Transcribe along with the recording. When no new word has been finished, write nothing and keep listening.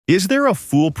Is there a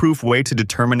foolproof way to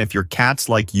determine if your cat's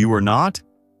like you or not?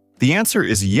 The answer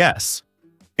is yes.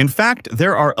 In fact,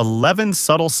 there are 11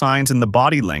 subtle signs in the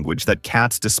body language that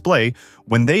cats display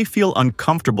when they feel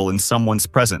uncomfortable in someone's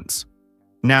presence.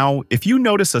 Now, if you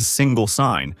notice a single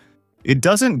sign, it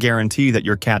doesn't guarantee that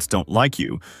your cats don't like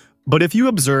you, but if you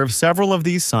observe several of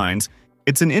these signs,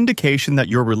 it's an indication that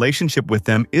your relationship with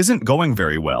them isn't going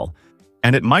very well,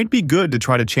 and it might be good to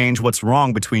try to change what's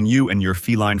wrong between you and your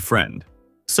feline friend.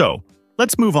 So,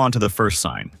 let's move on to the first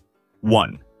sign.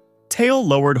 1. Tail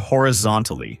lowered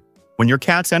horizontally. When your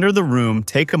cats enter the room,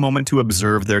 take a moment to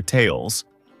observe their tails.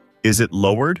 Is it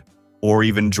lowered, or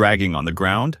even dragging on the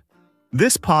ground?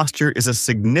 This posture is a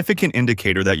significant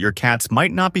indicator that your cats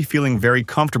might not be feeling very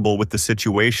comfortable with the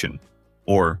situation,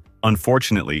 or,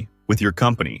 unfortunately, with your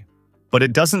company. But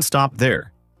it doesn't stop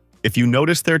there. If you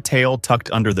notice their tail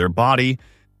tucked under their body,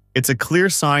 it's a clear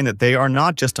sign that they are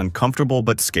not just uncomfortable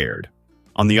but scared.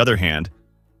 On the other hand,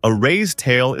 a raised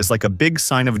tail is like a big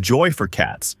sign of joy for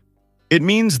cats. It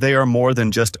means they are more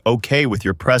than just okay with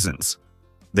your presence.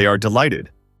 They are delighted.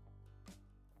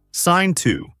 Sign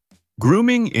 2.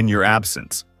 Grooming in your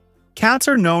absence. Cats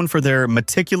are known for their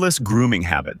meticulous grooming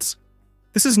habits.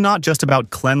 This is not just about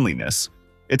cleanliness.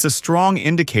 It's a strong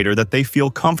indicator that they feel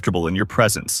comfortable in your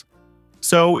presence.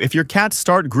 So, if your cats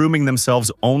start grooming themselves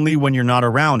only when you're not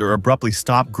around or abruptly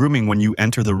stop grooming when you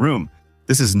enter the room,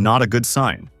 this is not a good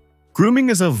sign. Grooming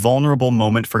is a vulnerable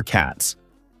moment for cats,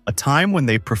 a time when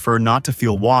they prefer not to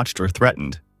feel watched or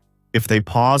threatened. If they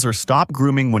pause or stop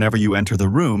grooming whenever you enter the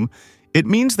room, it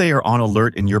means they are on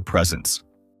alert in your presence.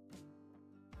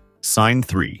 Sign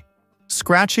 3.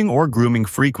 Scratching or grooming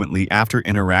frequently after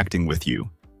interacting with you.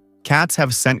 Cats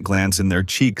have scent glands in their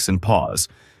cheeks and paws,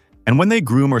 and when they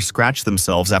groom or scratch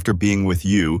themselves after being with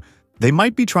you, they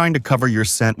might be trying to cover your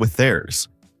scent with theirs.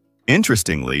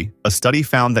 Interestingly, a study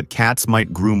found that cats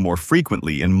might groom more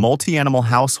frequently in multi-animal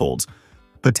households,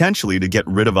 potentially to get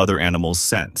rid of other animals'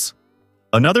 scents.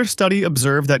 Another study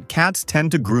observed that cats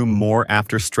tend to groom more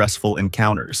after stressful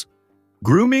encounters.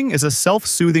 Grooming is a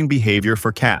self-soothing behavior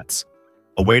for cats,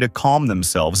 a way to calm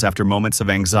themselves after moments of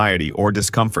anxiety or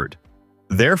discomfort.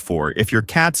 Therefore, if your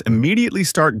cats immediately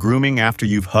start grooming after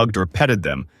you've hugged or petted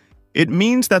them, it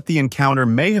means that the encounter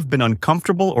may have been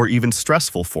uncomfortable or even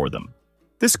stressful for them.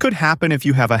 This could happen if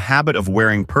you have a habit of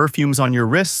wearing perfumes on your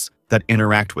wrists that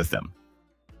interact with them.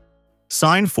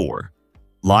 Sign 4.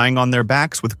 Lying on their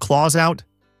backs with claws out.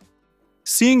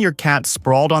 Seeing your cat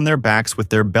sprawled on their backs with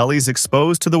their bellies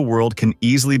exposed to the world can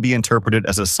easily be interpreted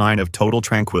as a sign of total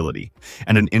tranquility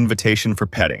and an invitation for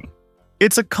petting.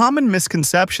 It's a common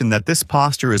misconception that this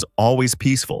posture is always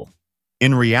peaceful.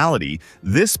 In reality,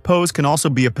 this pose can also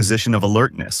be a position of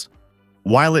alertness.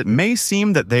 While it may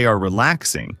seem that they are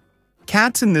relaxing,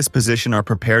 cats in this position are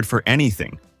prepared for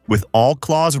anything, with all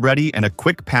claws ready and a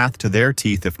quick path to their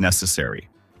teeth if necessary.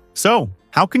 So,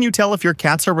 how can you tell if your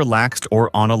cats are relaxed or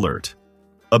on alert?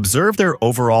 Observe their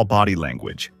overall body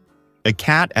language. A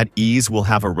cat at ease will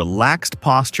have a relaxed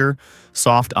posture,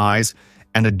 soft eyes,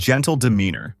 and a gentle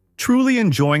demeanor, truly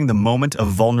enjoying the moment of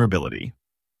vulnerability.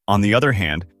 On the other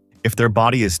hand, if their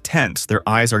body is tense, their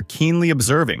eyes are keenly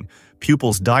observing,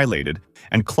 pupils dilated,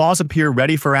 and claws appear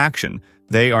ready for action,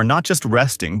 they are not just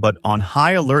resting but on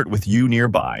high alert with you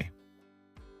nearby.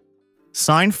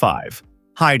 Sign 5.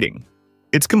 Hiding.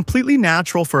 It's completely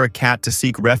natural for a cat to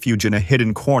seek refuge in a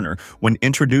hidden corner when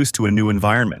introduced to a new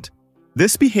environment.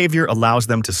 This behavior allows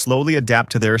them to slowly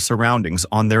adapt to their surroundings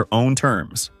on their own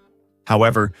terms.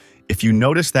 However, if you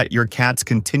notice that your cats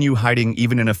continue hiding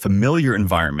even in a familiar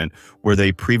environment where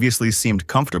they previously seemed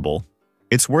comfortable,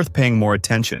 it's worth paying more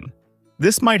attention.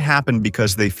 This might happen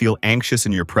because they feel anxious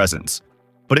in your presence,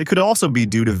 but it could also be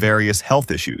due to various health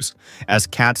issues, as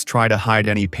cats try to hide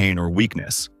any pain or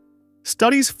weakness.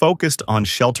 Studies focused on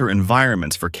shelter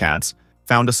environments for cats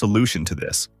found a solution to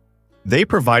this. They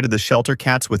provided the shelter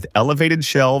cats with elevated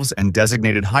shelves and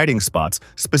designated hiding spots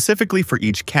specifically for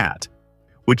each cat,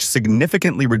 which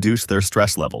significantly reduced their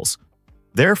stress levels.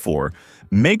 Therefore,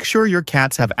 make sure your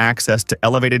cats have access to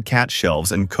elevated cat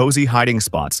shelves and cozy hiding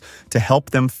spots to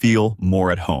help them feel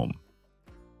more at home.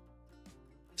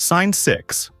 Sign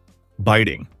 6.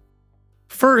 Biting.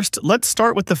 First, let's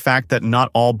start with the fact that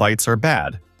not all bites are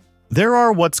bad. There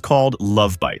are what's called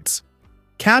love bites.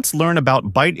 Cats learn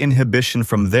about bite inhibition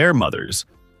from their mothers,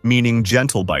 meaning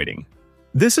gentle biting.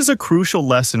 This is a crucial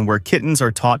lesson where kittens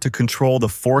are taught to control the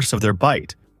force of their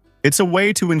bite. It's a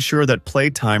way to ensure that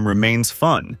playtime remains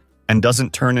fun and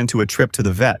doesn't turn into a trip to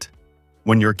the vet.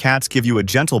 When your cats give you a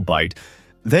gentle bite,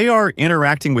 they are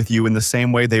interacting with you in the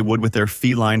same way they would with their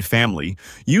feline family,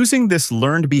 using this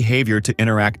learned behavior to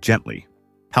interact gently.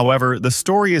 However, the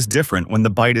story is different when the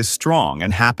bite is strong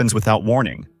and happens without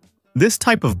warning. This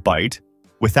type of bite,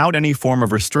 without any form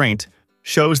of restraint,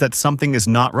 shows that something is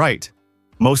not right.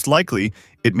 Most likely,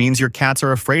 it means your cats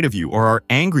are afraid of you or are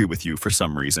angry with you for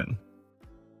some reason.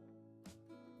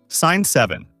 Sign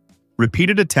 7.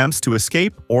 Repeated attempts to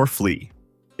escape or flee.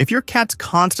 If your cats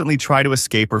constantly try to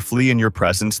escape or flee in your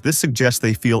presence, this suggests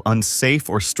they feel unsafe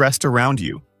or stressed around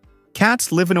you.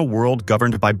 Cats live in a world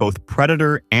governed by both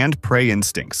predator and prey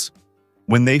instincts.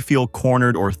 When they feel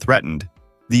cornered or threatened,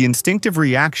 the instinctive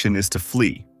reaction is to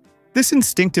flee. This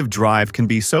instinctive drive can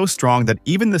be so strong that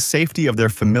even the safety of their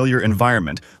familiar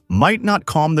environment might not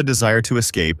calm the desire to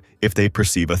escape if they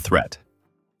perceive a threat.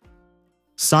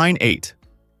 Sign 8.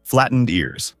 Flattened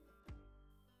ears.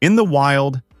 In the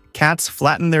wild, cats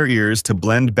flatten their ears to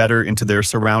blend better into their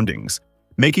surroundings,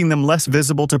 making them less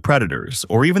visible to predators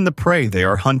or even the prey they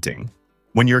are hunting.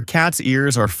 When your cat's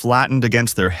ears are flattened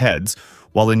against their heads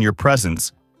while in your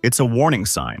presence, it's a warning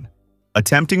sign.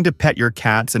 Attempting to pet your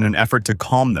cats in an effort to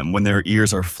calm them when their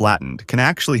ears are flattened can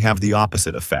actually have the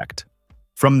opposite effect.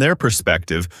 From their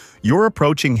perspective, your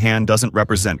approaching hand doesn't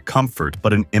represent comfort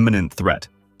but an imminent threat,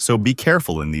 so be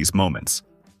careful in these moments.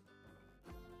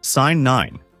 Sign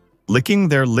 9. Licking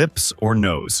their lips or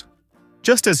nose.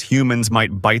 Just as humans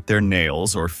might bite their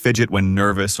nails or fidget when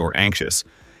nervous or anxious,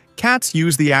 cats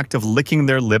use the act of licking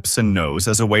their lips and nose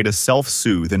as a way to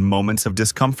self-soothe in moments of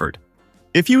discomfort.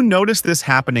 If you notice this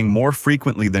happening more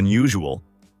frequently than usual,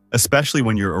 especially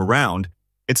when you're around,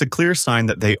 it's a clear sign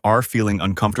that they are feeling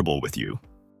uncomfortable with you.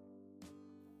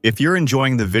 If you're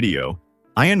enjoying the video,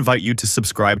 I invite you to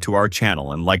subscribe to our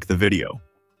channel and like the video.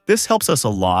 This helps us a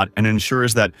lot and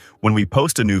ensures that when we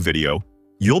post a new video,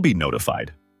 you'll be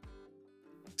notified.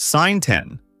 Sign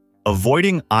 10.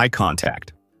 Avoiding eye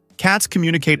contact. Cats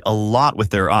communicate a lot with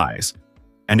their eyes,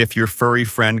 and if your furry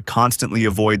friend constantly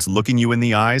avoids looking you in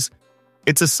the eyes,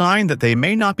 it's a sign that they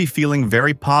may not be feeling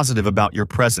very positive about your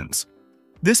presence.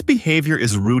 This behavior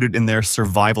is rooted in their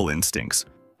survival instincts,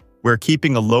 where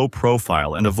keeping a low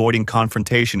profile and avoiding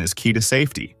confrontation is key to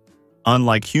safety.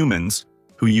 Unlike humans,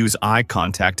 who use eye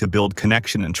contact to build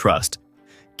connection and trust,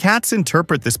 cats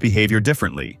interpret this behavior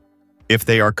differently. If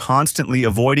they are constantly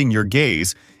avoiding your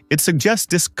gaze, it suggests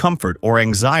discomfort or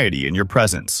anxiety in your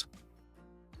presence.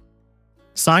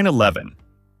 Sign 11.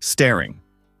 Staring.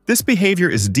 This behavior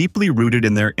is deeply rooted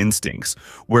in their instincts,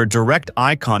 where direct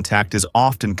eye contact is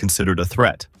often considered a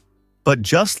threat. But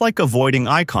just like avoiding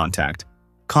eye contact,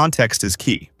 context is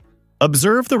key.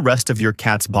 Observe the rest of your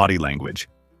cat's body language.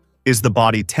 Is the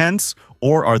body tense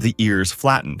or are the ears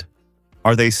flattened?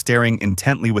 Are they staring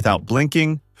intently without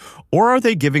blinking? Or are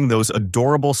they giving those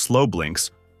adorable slow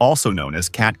blinks, also known as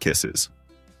cat kisses?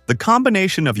 The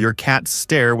combination of your cat's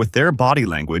stare with their body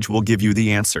language will give you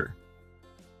the answer.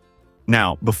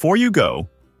 Now, before you go,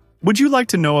 would you like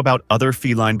to know about other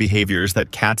feline behaviors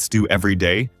that cats do every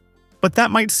day, but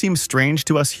that might seem strange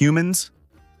to us humans?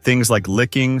 Things like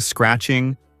licking,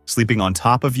 scratching, sleeping on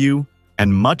top of you,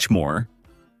 and much more?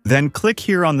 Then click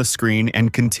here on the screen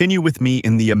and continue with me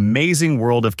in the amazing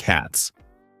world of cats.